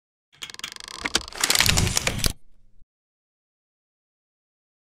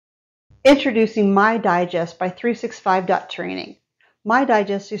Introducing My Digest by 365.Training. My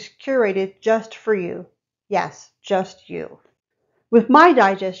Digest is curated just for you. Yes, just you. With My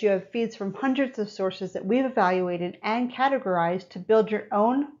Digest, you have feeds from hundreds of sources that we've evaluated and categorized to build your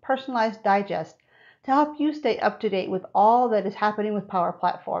own personalized digest to help you stay up to date with all that is happening with Power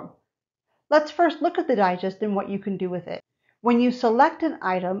Platform. Let's first look at the digest and what you can do with it. When you select an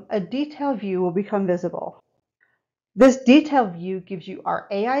item, a detailed view will become visible. This detailed view gives you our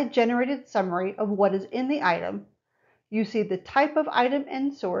AI-generated summary of what is in the item. You see the type of item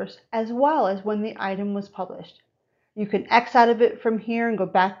and source, as well as when the item was published. You can X out of it from here and go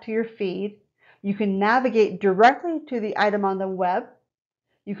back to your feed. You can navigate directly to the item on the web.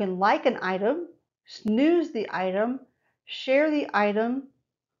 You can like an item, snooze the item, share the item,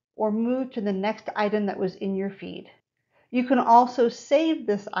 or move to the next item that was in your feed. You can also save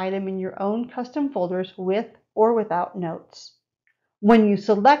this item in your own custom folders with or without notes. When you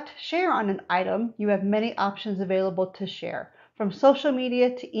select Share on an item, you have many options available to share, from social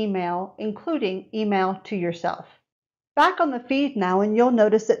media to email, including email to yourself. Back on the feed now, and you'll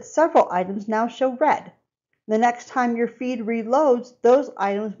notice that several items now show red. The next time your feed reloads, those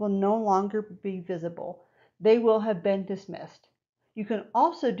items will no longer be visible. They will have been dismissed. You can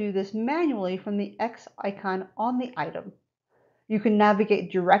also do this manually from the X icon on the item. You can navigate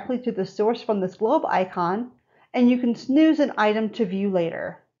directly to the source from this globe icon, and you can snooze an item to view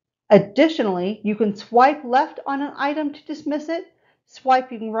later. Additionally, you can swipe left on an item to dismiss it.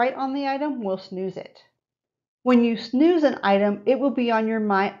 Swiping right on the item will snooze it. When you snooze an item, it will be on your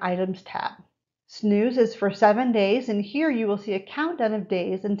My Items tab. Snooze is for 7 days, and here you will see a countdown of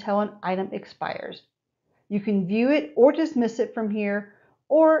days until an item expires. You can view it or dismiss it from here,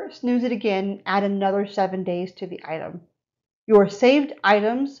 or snooze it again and add another 7 days to the item. Your saved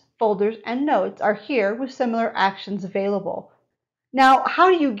items, folders, and notes are here with similar actions available. Now, how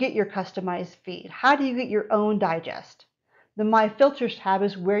do you get your customized feed? How do you get your own digest? The My Filters tab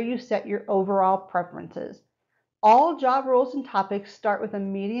is where you set your overall preferences. All job roles and topics start with a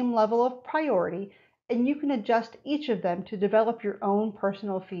medium level of priority, and you can adjust each of them to develop your own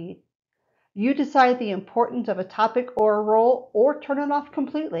personal feed. You decide the importance of a topic or a role, or turn it off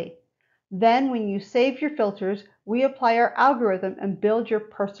completely. Then when you save your filters, we apply our algorithm and build your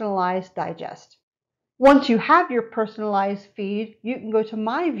personalized digest. Once you have your personalized feed, you can go to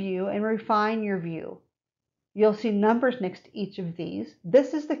My View and refine your view. You'll see numbers next to each of these.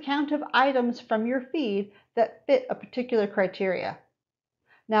 This is the count of items from your feed that fit a particular criteria.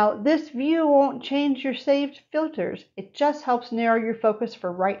 Now, this view won't change your saved filters. It just helps narrow your focus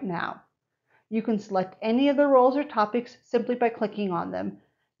for right now. You can select any of the roles or topics simply by clicking on them.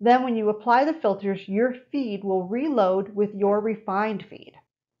 Then when you apply the filters, your feed will reload with your refined feed.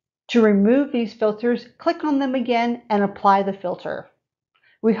 To remove these filters, click on them again and apply the filter.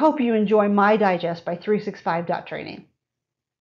 We hope you enjoy My Digest by 365.Training.